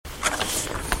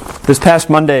This past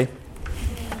Monday,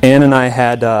 Ann and I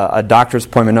had a doctor's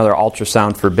appointment, another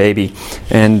ultrasound for baby,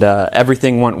 and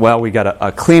everything went well. We got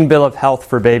a clean bill of health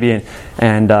for baby,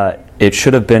 and it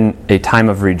should have been a time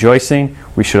of rejoicing.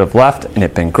 We should have left, and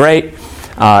it'd been great,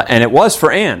 and it was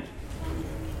for Ann.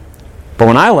 But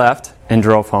when I left and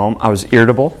drove home, I was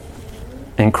irritable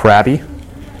and crabby,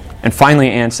 and finally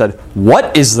Ann said,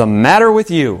 "What is the matter with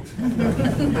you?"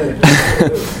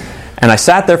 And I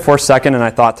sat there for a second, and I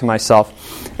thought to myself,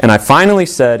 and I finally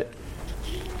said,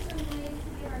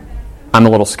 "I'm a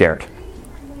little scared."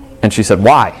 And she said,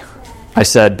 "Why?" I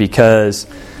said, "Because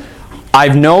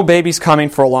I've known baby's coming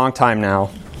for a long time now,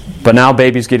 but now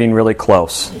baby's getting really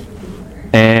close.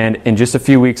 And in just a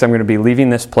few weeks, I'm going to be leaving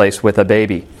this place with a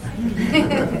baby.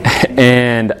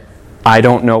 And I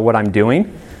don't know what I'm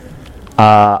doing.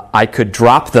 I could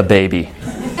drop the baby.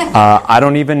 I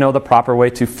don't even know the proper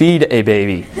way to feed a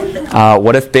baby.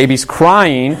 What if baby's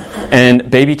crying and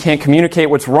baby can't communicate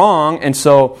what's wrong, and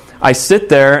so I sit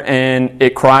there and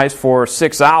it cries for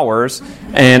 6 hours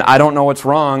and I don't know what's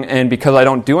wrong, and because I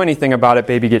don't do anything about it,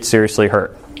 baby gets seriously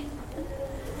hurt."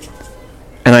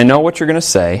 And I know what you're going to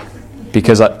say,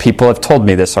 because people have told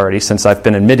me this already since I've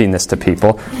been admitting this to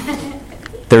people.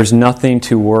 There's nothing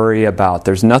to worry about.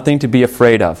 There's nothing to be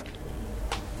afraid of.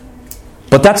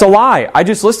 But that's a lie. I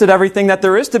just listed everything that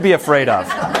there is to be afraid of.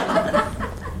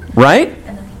 Right?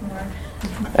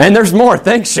 And there's more.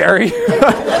 Thanks, Sherry.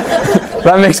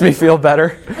 That makes me feel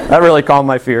better. That really calmed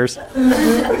my fears.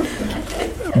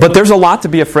 But there's a lot to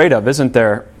be afraid of, isn't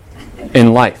there,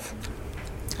 in life?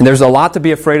 And there's a lot to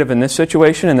be afraid of in this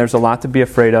situation, and there's a lot to be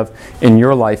afraid of in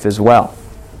your life as well.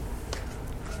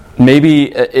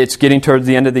 Maybe it's getting towards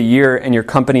the end of the year and your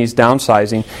company's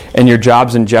downsizing and your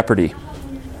job's in jeopardy.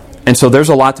 And so there's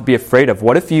a lot to be afraid of.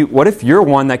 What if you're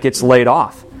one that gets laid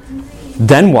off?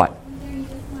 Then what?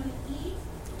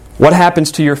 What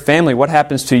happens to your family? What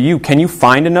happens to you? Can you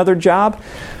find another job?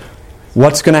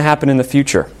 What's going to happen in the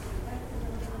future?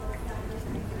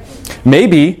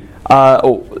 Maybe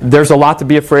there's a lot to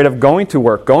be afraid of going to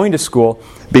work, going to school,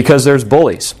 because there's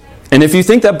bullies. And if you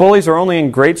think that bullies are only in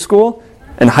grade school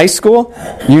and high school,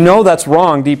 you know that's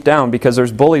wrong deep down, because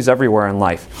there's bullies everywhere in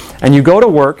life. And you go to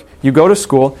work, you go to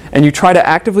school, and you try to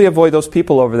actively avoid those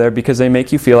people over there because they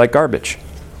make you feel like garbage.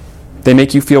 They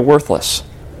make you feel worthless.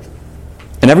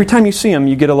 And every time you see them,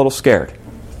 you get a little scared.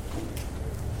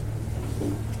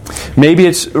 Maybe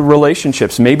it's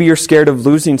relationships. Maybe you're scared of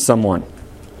losing someone.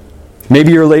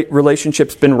 Maybe your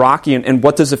relationship's been rocky, and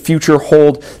what does the future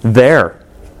hold there?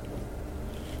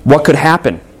 What could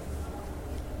happen?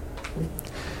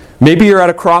 Maybe you're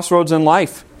at a crossroads in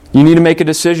life. You need to make a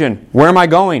decision. Where am I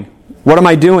going? What am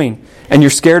I doing? And you're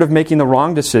scared of making the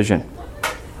wrong decision.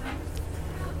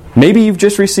 Maybe you've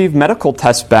just received medical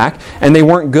tests back and they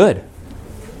weren't good.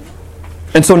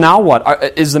 And so now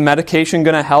what? Is the medication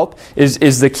going to help?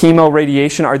 Is the chemo,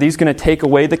 radiation, are these going to take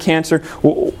away the cancer?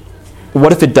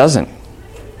 What if it doesn't?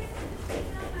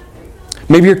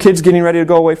 Maybe your kid's getting ready to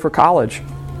go away for college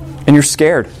and you're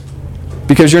scared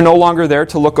because you're no longer there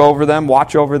to look over them,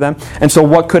 watch over them. And so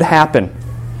what could happen?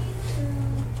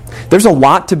 There's a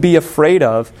lot to be afraid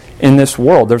of in this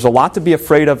world. There's a lot to be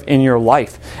afraid of in your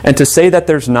life. And to say that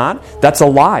there's not, that's a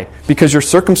lie, because your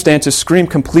circumstances scream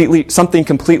something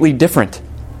completely different.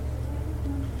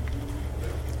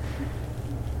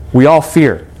 We all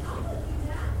fear.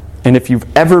 And if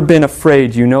you've ever been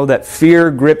afraid, you know that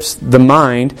fear grips the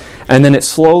mind, and then it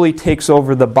slowly takes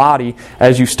over the body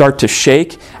as you start to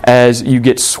shake, as you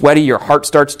get sweaty, your heart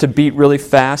starts to beat really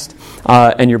fast,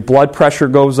 and your blood pressure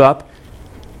goes up.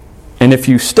 And if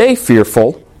you stay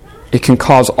fearful, it can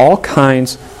cause all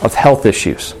kinds of health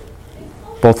issues,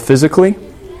 both physically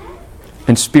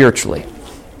and spiritually.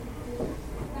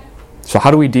 So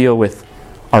how do we deal with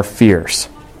our fears?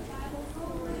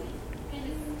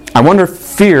 I wonder if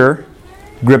fear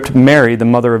gripped Mary, the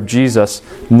mother of Jesus,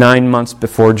 9 months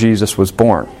before Jesus was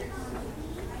born.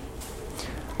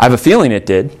 I have a feeling it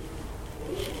did.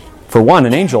 For one,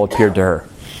 an angel appeared to her.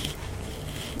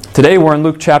 Today we're in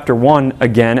Luke chapter 1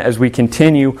 again as we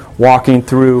continue walking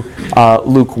through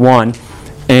Luke 1.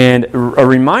 And a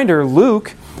reminder,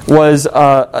 Luke was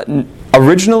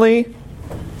originally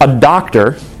a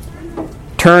doctor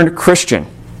turned Christian,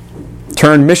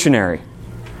 turned missionary,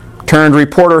 turned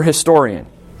reporter historian.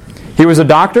 He was a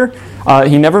doctor.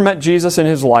 He never met Jesus in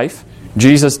his life.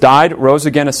 Jesus died, rose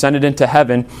again, ascended into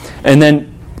heaven, and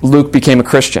then Luke became a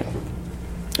Christian.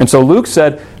 And so Luke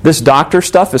said, this doctor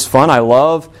stuff is fun. I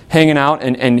love hanging out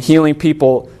and healing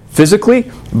people physically,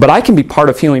 but I can be part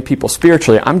of healing people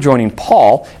spiritually. I'm joining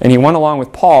Paul, and he went along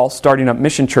with Paul, starting up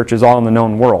mission churches all in the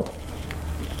known world.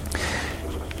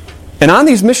 And on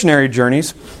these missionary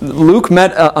journeys, Luke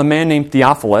met a man named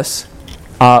Theophilus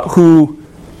who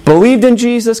believed in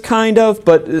Jesus, kind of,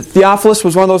 but Theophilus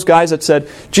was one of those guys that said,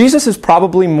 Jesus is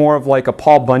probably more of like a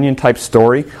Paul Bunyan type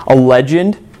story, a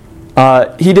legend.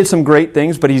 He did some great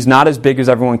things, but he's not as big as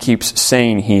everyone keeps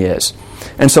saying he is.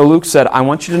 And so Luke said, I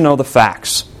want you to know the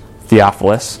facts,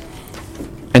 Theophilus.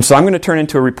 And so I'm going to turn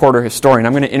into a reporter historian.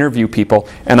 I'm going to interview people,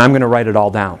 and I'm going to write it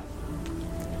all down.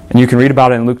 And you can read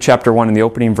about it in Luke chapter 1 in the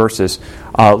opening verses.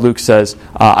 Luke says,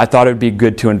 I thought it would be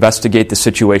good to investigate the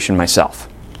situation myself.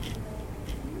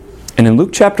 And in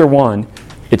Luke chapter 1,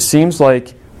 it seems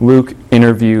like Luke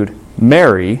interviewed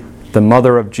Mary, the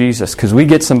mother of Jesus, because we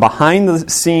get some behind the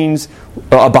scenes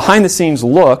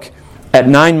look at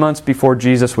 9 months before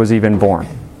Jesus was even born.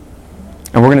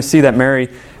 And we're going to see that Mary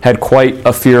had quite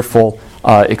a fearful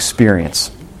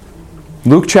experience.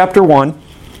 Luke chapter 1,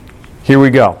 here we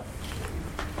go.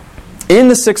 In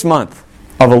the 6th month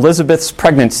of Elizabeth's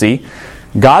pregnancy,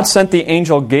 God sent the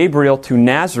angel Gabriel to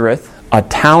Nazareth, a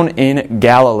town in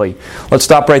Galilee. Let's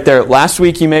stop right there. Last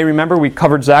week, you may remember, we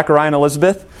covered Zachariah and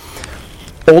Elizabeth.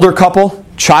 Older couple,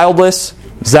 childless.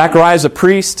 Zachariah is a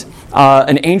priest.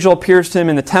 An angel appears to him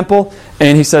in the temple,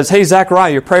 and he says, hey,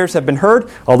 Zachariah, your prayers have been heard.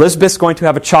 Elizabeth's going to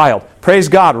have a child. Praise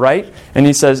God, right? And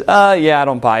he says, yeah, I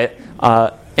don't buy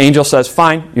it. Angel says,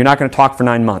 fine, you're not going to talk for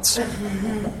 9 months.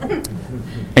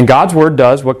 And God's Word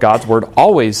does what God's Word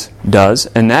always does,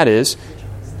 and that is,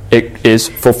 it is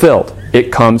fulfilled. It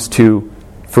comes to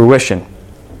fruition.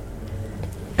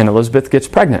 And Elizabeth gets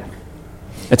pregnant.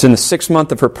 It's in the 6th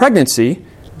month of her pregnancy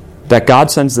that God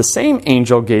sends the same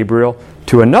angel, Gabriel,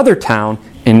 to another town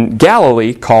in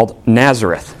Galilee called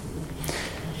Nazareth.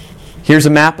 Here's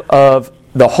a map of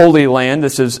the Holy Land.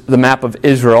 This is the map of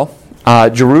Israel.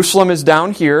 Jerusalem is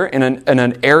down here in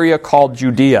an area called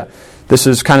Judea. This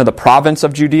is kind of the province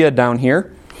of Judea down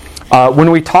here.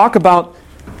 When we talk about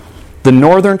the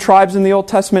northern tribes in the Old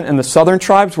Testament and the southern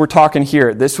tribes, we're talking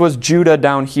here. This was Judah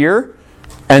down here,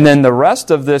 and then the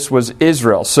rest of this was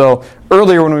Israel. So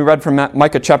earlier when we read from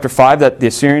Micah chapter 5 that the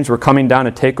Assyrians were coming down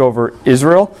to take over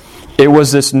Israel, it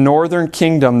was this northern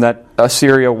kingdom that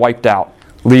Assyria wiped out,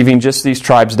 leaving just these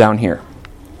tribes down here.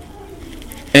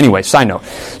 Anyway, side note.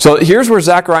 So here's where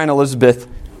Zachariah and Elizabeth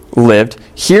lived.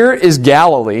 Here is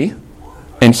Galilee,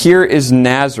 and here is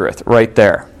Nazareth right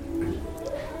there.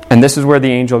 And this is where the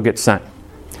angel gets sent.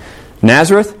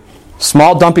 Nazareth,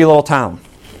 small, dumpy little town.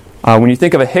 When you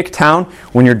think of a hick town,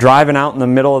 when you're driving out in the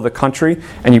middle of the country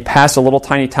and you pass a little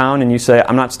tiny town and you say,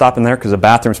 I'm not stopping there because the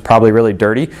bathroom's probably really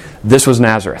dirty, this was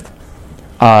Nazareth.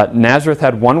 Nazareth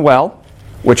had one well,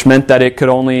 which meant that it could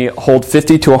only hold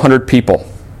 50 to 100 people.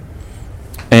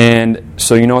 And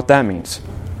so you know what that means.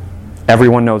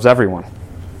 Everyone knows everyone.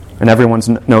 And everyone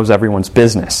knows everyone's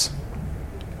business.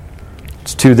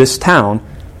 It's to this town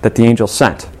that the angel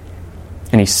sent.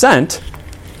 And he sent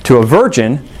to a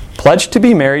virgin pledged to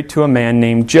be married to a man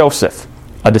named Joseph,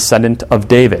 a descendant of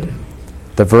David.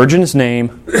 The virgin's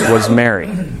name was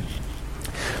Mary.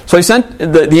 So he sent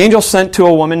the angel sent to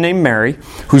a woman named Mary,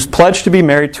 who's pledged to be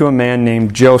married to a man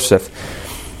named Joseph.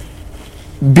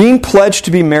 Being pledged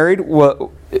to be married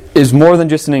is more than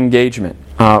just an engagement.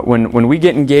 When we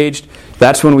get engaged,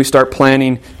 that's when we start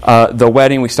planning the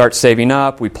wedding. We start saving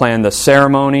up. We plan the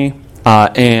ceremony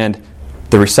and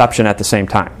the reception at the same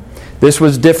time. This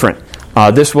was different.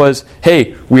 This was,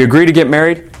 hey, we agree to get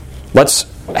married. Let's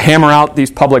hammer out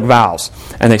these public vows.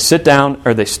 And they sit down,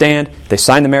 or they stand, they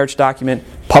sign the marriage document,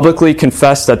 publicly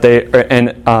confess that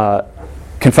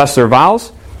confess their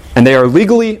vows, and they are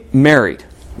legally married.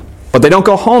 But they don't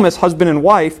go home as husband and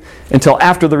wife until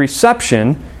after the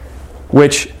reception,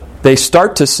 which they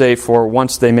start to save for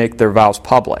once they make their vows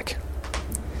public.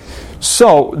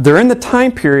 So they're in the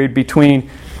time period between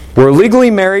we're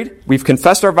legally married, we've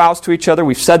confessed our vows to each other,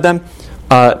 we've said them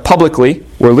publicly,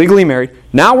 we're legally married,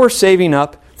 now we're saving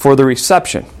up for the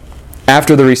reception.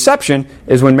 After the reception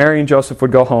is when Mary and Joseph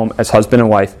would go home as husband and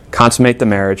wife, consummate the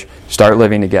marriage, start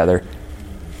living together.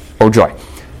 Oh joy.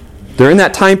 They're in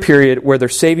that time period where they're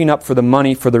saving up for the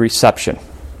money for the reception.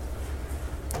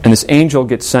 And this angel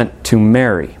gets sent to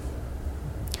Mary.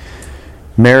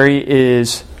 Mary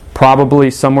is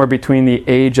probably somewhere between the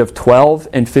age of 12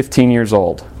 and 15 years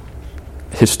old,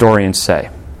 historians say.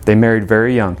 They married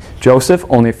very young. Joseph,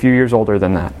 only a few years older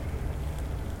than that.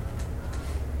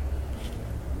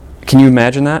 Can you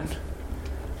imagine that?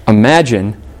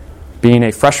 Imagine being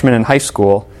a freshman in high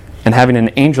school and having an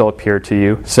angel appear to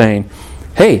you saying,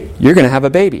 hey, you're going to have a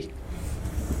baby.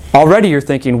 Already you're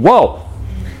thinking, whoa.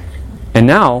 And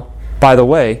now, by the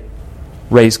way,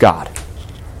 raise God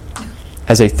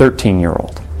as a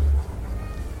 13-year-old.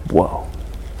 Whoa.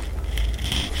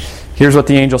 Here's what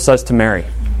the angel says to Mary.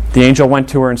 The angel went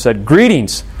to her and said,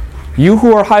 "Greetings, you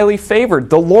who are highly favored.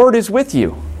 The Lord is with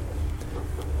you."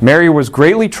 Mary was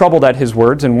greatly troubled at his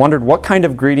words and wondered what kind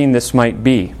of greeting this might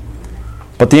be.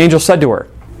 But the angel said to her,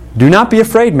 "Do not be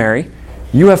afraid, Mary.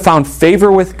 You have found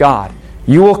favor with God.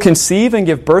 You will conceive and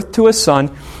give birth to a son,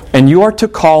 and you are to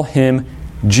call him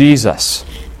Jesus."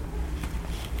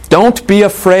 Don't be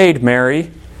afraid, Mary.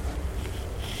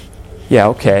 Yeah,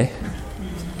 okay.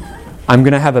 I'm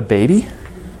going to have a baby?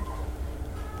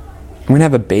 I'm going to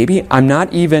have a baby? I'm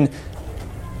not even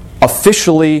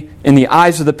officially, in the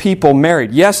eyes of the people,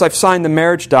 married. Yes, I've signed the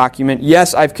marriage document.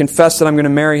 Yes, I've confessed that I'm going to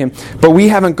marry him. But we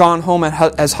haven't gone home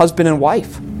as husband and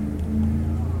wife.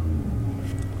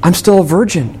 I'm still a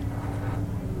virgin.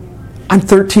 I'm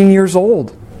 13 years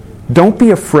old. Don't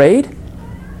be afraid.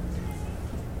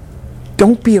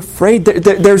 Don't be afraid.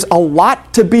 There's a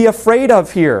lot to be afraid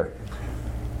of here.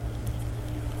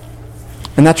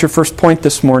 And that's your first point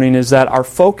this morning, is that our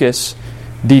focus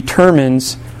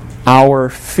determines our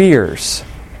fears.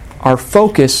 Our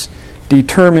focus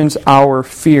determines our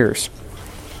fears.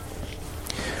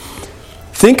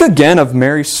 Think again of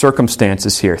Mary's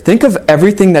circumstances here. Think of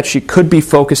everything that she could be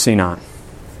focusing on.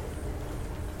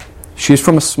 She's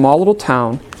from a small little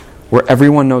town where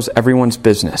everyone knows everyone's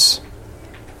business.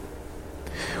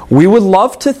 We would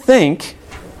love to think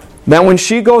that when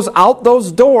she goes out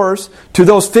those doors to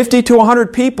those 50 to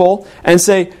 100 people and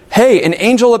say, "Hey, an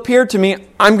angel appeared to me.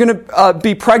 I'm going to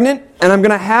be pregnant and I'm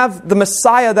going to have the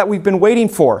Messiah that we've been waiting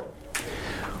for."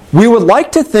 We would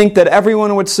like to think that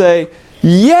everyone would say,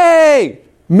 "Yay!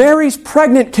 Mary's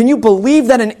pregnant. Can you believe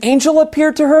that an angel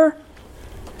appeared to her?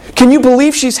 Can you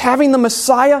believe she's having the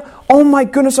Messiah? Oh my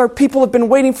goodness, our people have been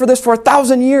waiting for this for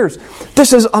 1,000 years.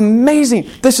 This is amazing.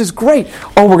 This is great.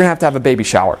 Oh, we're going to have a baby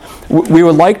shower." We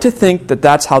would like to think that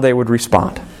that's how they would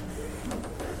respond.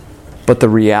 But the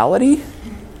reality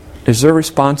is their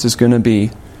response is going to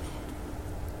be,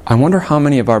 "I wonder how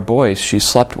many of our boys she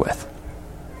slept with.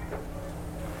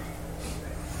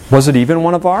 Was it even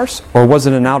one of ours? Or was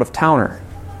it an out-of-towner?"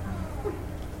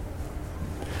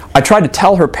 I tried to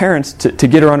tell her parents to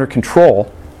get her under control.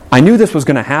 I knew this was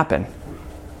going to happen.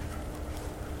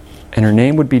 And her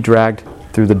name would be dragged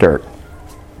through the dirt.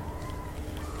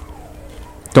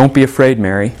 Don't be afraid,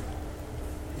 Mary.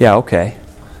 Yeah, okay.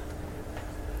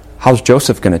 How's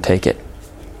Joseph going to take it?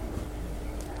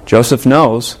 Joseph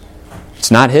knows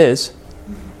it's not his.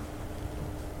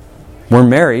 We're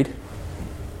married.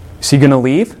 Is he going to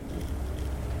leave?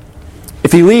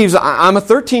 If he leaves, I'm a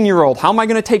 13-year-old. How am I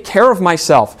going to take care of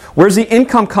myself? Where's the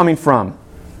income coming from?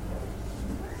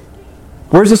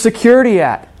 Where's the security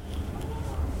at?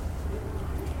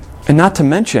 And not to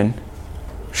mention,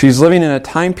 she's living in a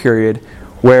time period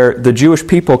where the Jewish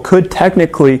people could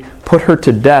technically put her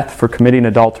to death for committing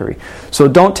adultery. So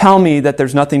don't tell me that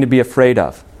there's nothing to be afraid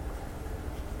of.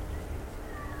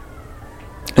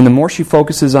 And the more she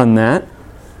focuses on that,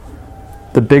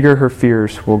 the bigger her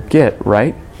fears will get,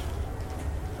 right?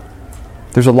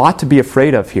 There's a lot to be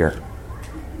afraid of here.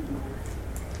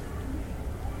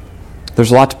 There's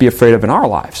a lot to be afraid of in our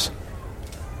lives.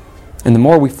 And the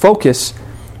more we focus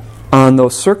on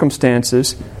those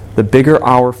circumstances, the bigger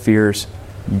our fears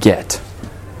get.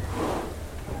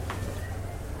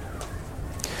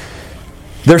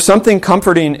 There's something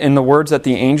comforting in the words that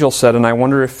the angel said, and I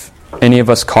wonder if any of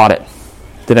us caught it.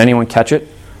 Did anyone catch it?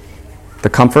 The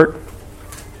comfort?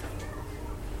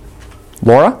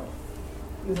 Laura?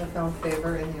 You have found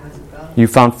favor in the eyes of God. You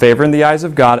found favor in the eyes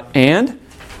of God. And,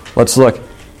 let's look.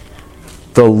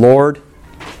 The Lord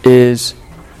is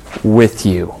with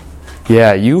you.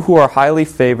 Yeah, you who are highly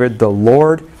favored, the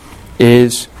Lord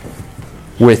is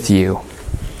with you.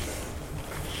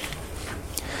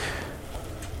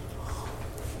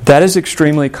 That is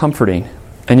extremely comforting.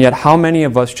 And yet, how many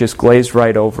of us just glazed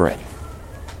right over it?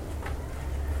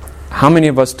 How many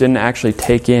of us didn't actually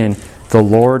take in the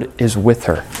Lord is with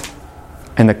her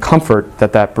and the comfort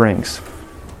that that brings?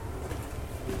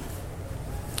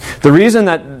 The reason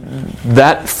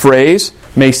that phrase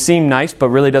may seem nice but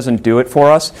really doesn't do it for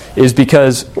us is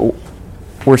because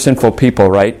we're sinful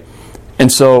people, right?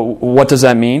 And so what does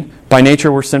that mean? By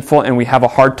nature we're sinful and we have a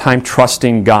hard time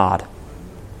trusting God.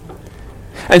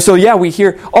 And so yeah, we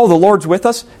hear, "Oh, the Lord's with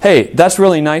us." Hey, that's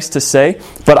really nice to say,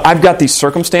 but I've got these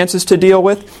circumstances to deal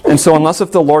with, and so unless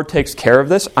if the Lord takes care of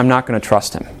this, I'm not going to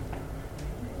trust Him.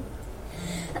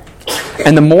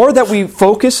 And the more that we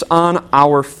focus on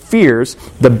our fears,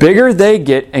 the bigger they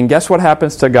get, and guess what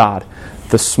happens to God?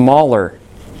 The smaller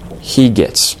He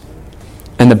gets.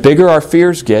 And the bigger our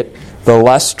fears get, the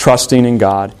less trusting in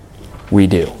God we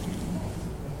do.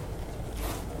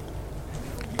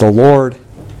 The Lord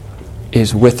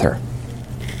is with her.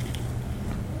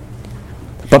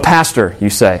 But Pastor,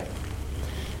 you say,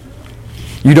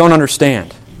 you don't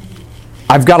understand.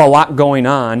 I've got a lot going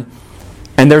on,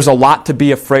 and there's a lot to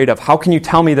be afraid of. How can you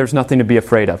tell me there's nothing to be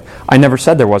afraid of? I never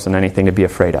said there wasn't anything to be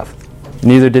afraid of.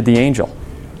 Neither did the angel.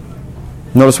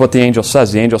 Notice what the angel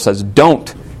says. The angel says,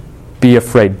 don't be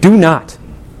afraid. Do not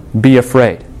be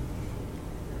afraid.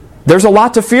 There's a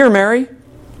lot to fear, Mary.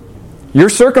 Your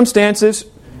circumstances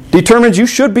determines you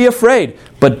should be afraid,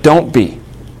 but don't be.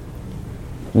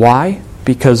 Why?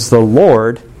 Because the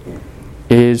Lord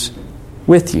is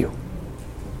with you.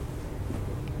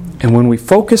 And when we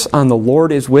focus on the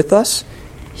Lord is with us,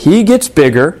 He gets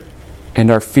bigger and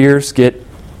our fears get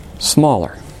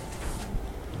smaller.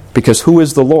 Because who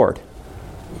is the Lord?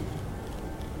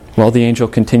 Well, the angel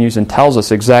continues and tells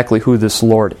us exactly who this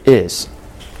Lord is.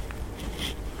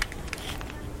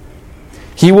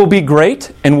 He will be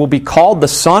great and will be called the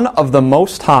Son of the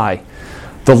Most High.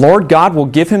 The Lord God will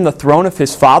give him the throne of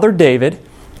his father David,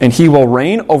 and he will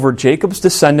reign over Jacob's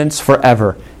descendants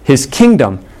forever. His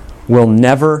kingdom will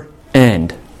never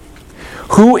end.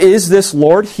 Who is this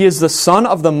Lord? He is the Son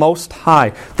of the Most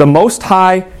High, the Most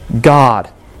High God.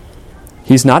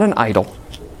 He's not an idol.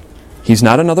 He's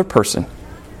not another person.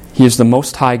 He is the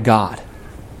Most High God,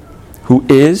 who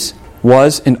is,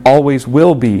 was, and always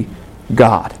will be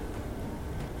God.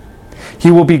 He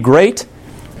will be great,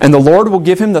 and the Lord will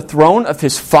give him the throne of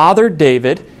his father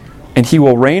David, and he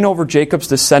will reign over Jacob's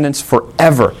descendants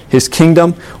forever. His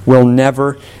kingdom will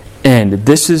never end.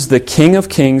 This is the King of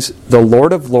Kings, the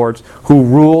Lord of Lords, who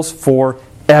rules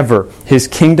forever. His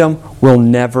kingdom will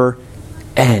never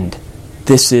end.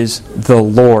 This is the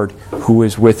Lord who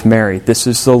is with Mary. This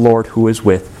is the Lord who is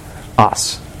with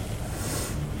us.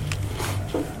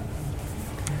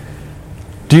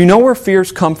 Do you know where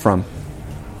fears come from?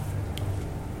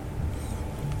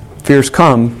 Fears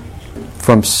come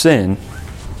from sin,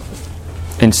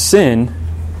 and sin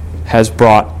has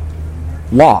brought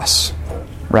loss,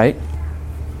 right?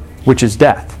 Which is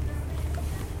death.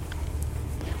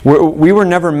 We were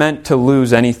never meant to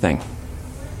lose anything.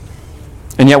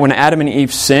 And yet when Adam and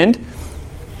Eve sinned,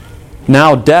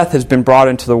 now death has been brought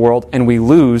into the world, and we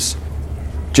lose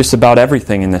just about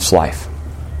everything in this life.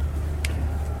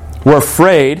 We're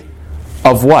afraid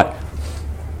of what?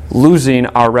 Losing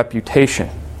our reputation.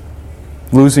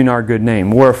 Losing our good name.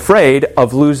 We're afraid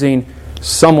of losing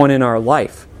someone in our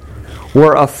life.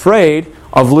 We're afraid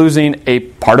of losing a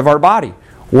part of our body.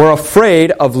 We're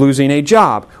afraid of losing a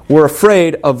job. We're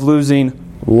afraid of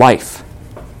losing life.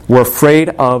 We're afraid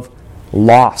of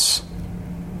loss.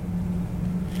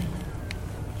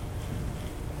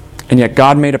 And yet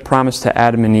God made a promise to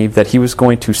Adam and Eve that He was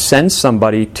going to send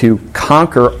somebody to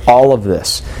conquer all of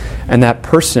this. And that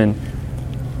person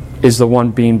is the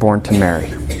one being born to Mary,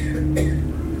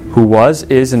 who was,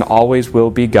 is, and always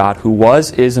will be God, who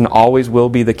was, is, and always will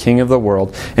be the King of the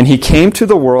world. And He came to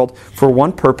the world for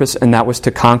one purpose, and that was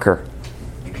to conquer.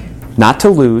 Not to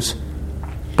lose,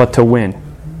 but to win.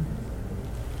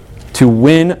 To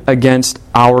win against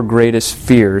our greatest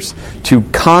fears. To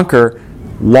conquer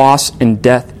loss and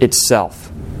death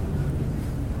itself.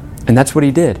 And that's what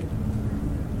He did.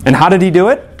 And how did He do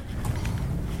it?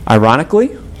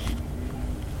 Ironically,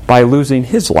 by losing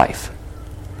His life.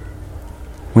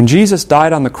 When Jesus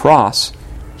died on the cross,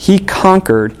 He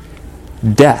conquered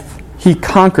death. He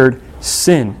conquered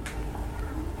sin.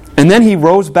 And then He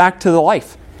rose back to the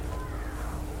life.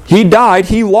 He died,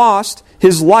 He lost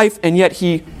His life, and yet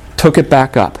He took it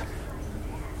back up.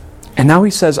 And now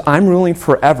He says, I'm ruling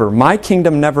forever. My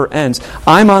kingdom never ends.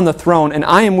 I'm on the throne, and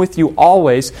I am with you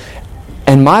always,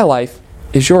 and my life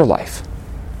is your life.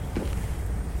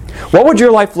 What would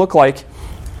your life look like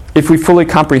if we fully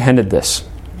comprehended this?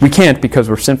 We can't because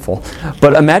we're sinful.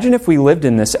 But imagine if we lived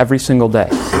in this every single day.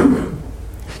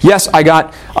 Yes,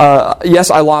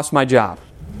 I lost my job.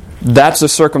 That's the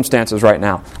circumstances right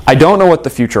now. I don't know what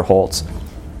the future holds.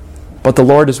 But the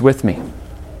Lord is with me.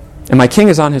 And my King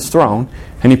is on His throne,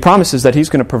 and He promises that He's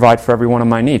going to provide for every one of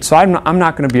my needs. So I'm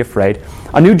not going to be afraid.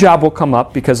 A new job will come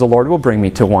up because the Lord will bring me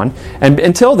to one. And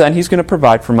until then, He's going to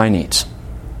provide for my needs.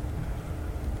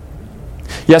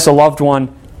 Yes, a loved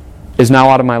one is now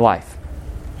out of my life.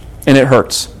 And it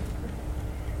hurts.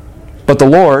 But the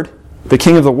Lord, the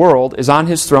King of the world, is on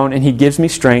His throne, and He gives me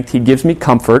strength. He gives me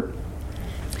comfort.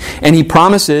 And He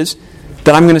promises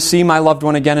that I'm going to see my loved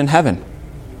one again in heaven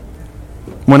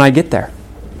when I get there.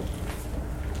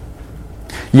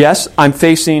 Yes, I'm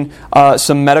facing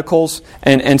some medicals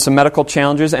and some medical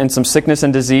challenges and some sickness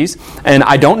and disease, and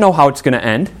I don't know how it's going to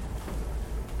end.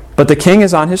 But the King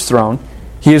is on His throne.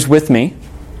 He is with me.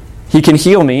 He can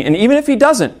heal me, and even if He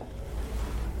doesn't,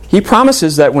 He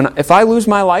promises that if I lose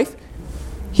my life,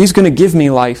 He's going to give me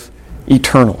life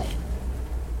eternal.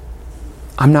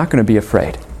 I'm not going to be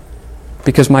afraid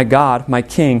because my God, my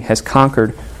King, has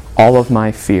conquered all of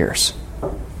my fears.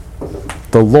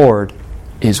 The Lord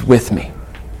is with me.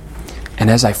 And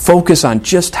as I focus on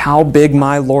just how big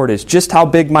my Lord is, just how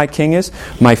big my King is,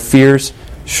 my fears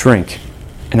shrink.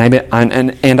 And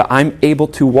I'm able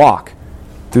to walk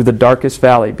through the darkest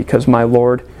valley because my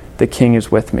Lord, the King,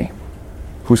 is with me,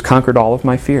 who's conquered all of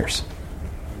my fears.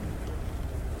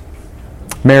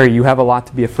 Mary, you have a lot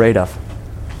to be afraid of.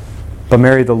 But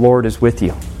Mary, the Lord is with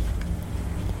you.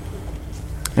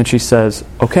 And she says,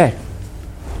 okay,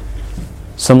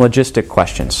 some logistic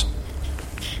questions.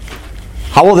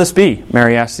 How will this be?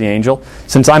 Mary asked the angel,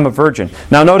 since I'm a virgin.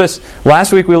 Now notice,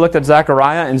 last week we looked at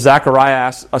Zechariah, and Zechariah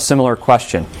asked a similar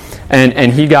question.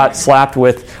 And he got slapped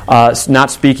with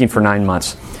not speaking for 9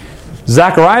 months.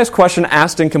 Zechariah's question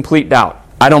asked in complete doubt.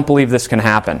 I don't believe this can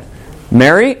happen.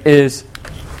 Mary is,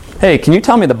 hey, can you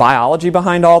tell me the biology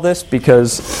behind all this?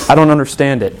 Because I don't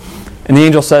understand it. And the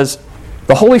angel says,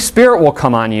 the Holy Spirit will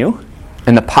come on you,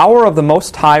 and the power of the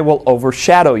Most High will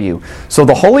overshadow you. So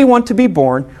the Holy One to be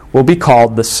born will be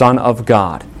called the Son of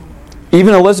God.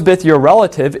 Even Elizabeth, your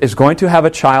relative, is going to have a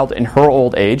child in her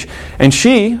old age, and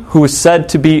she, who is said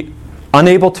to be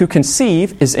unable to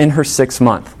conceive, is in her 6th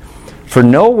month. For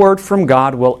no word from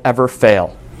God will ever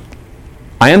fail.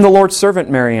 I am the Lord's servant,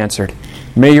 Mary answered.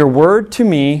 May your word to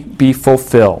me be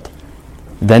fulfilled.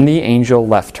 Then the angel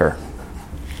left her.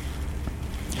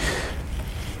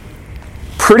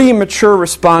 Pretty mature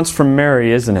response from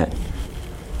Mary, isn't it?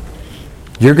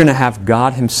 You're going to have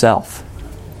God Himself.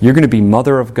 You're going to be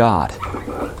Mother of God.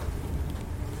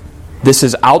 This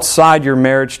is outside your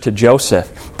marriage to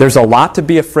Joseph. There's a lot to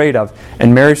be afraid of.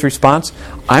 And Mary's response,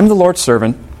 I'm the Lord's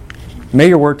servant. May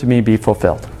your word to me be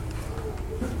fulfilled.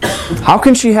 How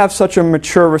can she have such a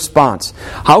mature response?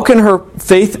 How can her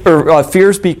faith or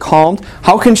fears be calmed?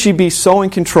 How can she be so in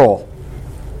control?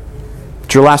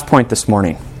 It's your last point this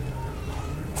morning.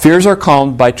 Fears are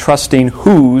calmed by trusting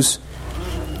whose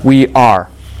we are.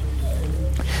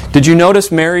 Did you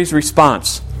notice Mary's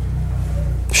response?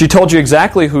 She told you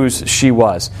exactly whose she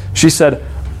was. She said,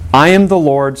 I am the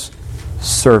Lord's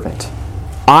servant.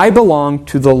 I belong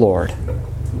to the Lord.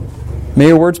 May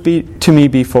your words to me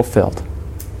be fulfilled.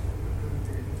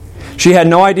 She had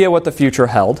no idea what the future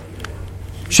held.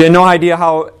 She had no idea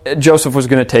how Joseph was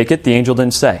going to take it. The angel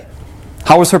didn't say.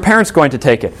 How was her parents going to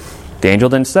take it? The angel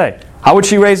didn't say. How would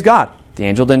she raise God? The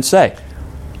angel didn't say.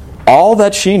 All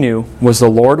that she knew was the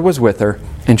Lord was with her,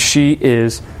 and she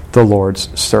is the Lord's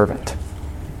servant.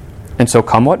 And so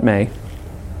come what may,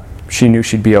 she knew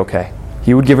she'd be okay.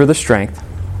 He would give her the strength.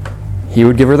 He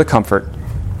would give her the comfort.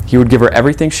 He would give her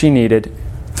everything she needed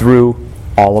through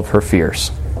all of her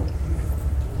fears.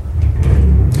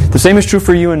 The same is true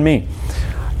for you and me.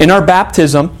 In our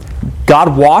baptism,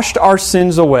 God washed our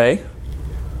sins away,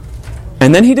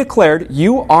 and then He declared,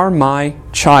 you are my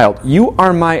child. You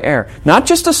are my heir. Not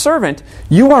just a servant,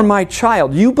 you are my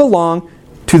child. You belong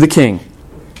to the King.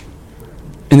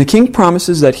 And the King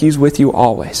promises that He's with you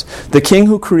always. The King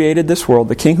who created this world,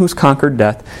 the King who's conquered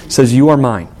death, says, you are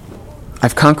mine.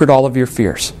 I've conquered all of your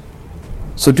fears.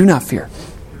 So do not fear.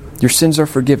 Your sins are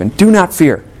forgiven. Do not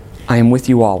fear. I am with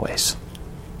you always.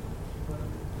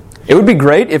 It would be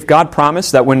great if God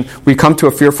promised that when we come to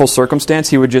a fearful circumstance,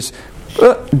 He would just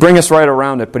bring us right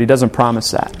around it, but He doesn't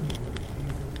promise that.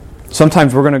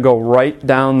 Sometimes we're going to go right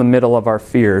down the middle of our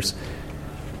fears,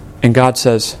 and God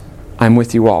says, I'm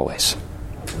with you always.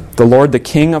 The Lord, the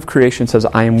King of creation, says,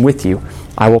 I am with you.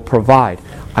 I will provide.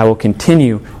 I will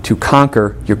continue to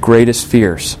conquer your greatest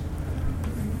fears.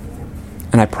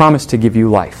 And I promise to give you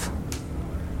life.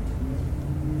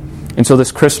 And so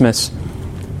this Christmas,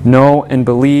 know and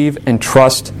believe and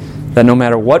trust that no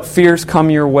matter what fears come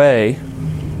your way,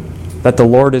 that the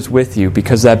Lord is with you,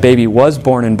 because that baby was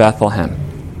born in Bethlehem.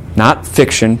 Not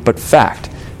fiction, but fact.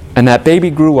 And that baby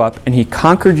grew up, and He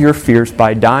conquered your fears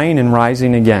by dying and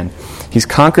rising again. He's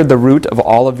conquered the root of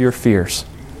all of your fears.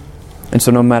 And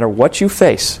so no matter what you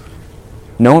face,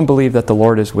 know and believe that the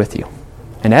Lord is with you.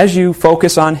 And as you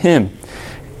focus on Him,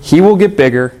 He will get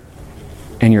bigger,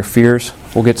 and your fears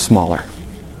will get smaller.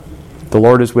 The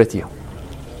Lord is with you.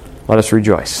 Let us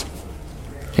rejoice.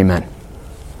 Amen.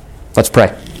 Let's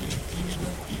pray.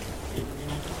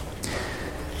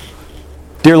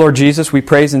 Dear Lord Jesus, we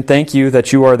praise and thank You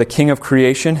that You are the King of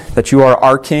creation, that You are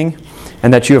our King,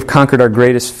 and that You have conquered our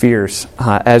greatest fears.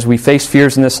 As we face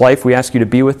fears in this life, we ask You to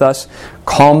be with us,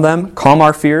 calm them, calm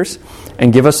our fears,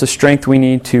 and give us the strength we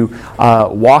need to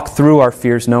walk through our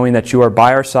fears, knowing that You are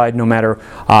by our side no matter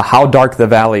how dark the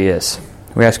valley is.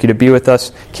 We ask you to be with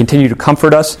us, continue to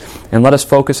comfort us, and let us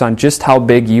focus on just how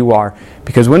big you are.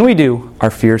 Because when we do,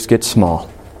 our fears get small.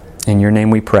 In your name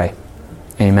we pray.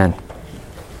 Amen.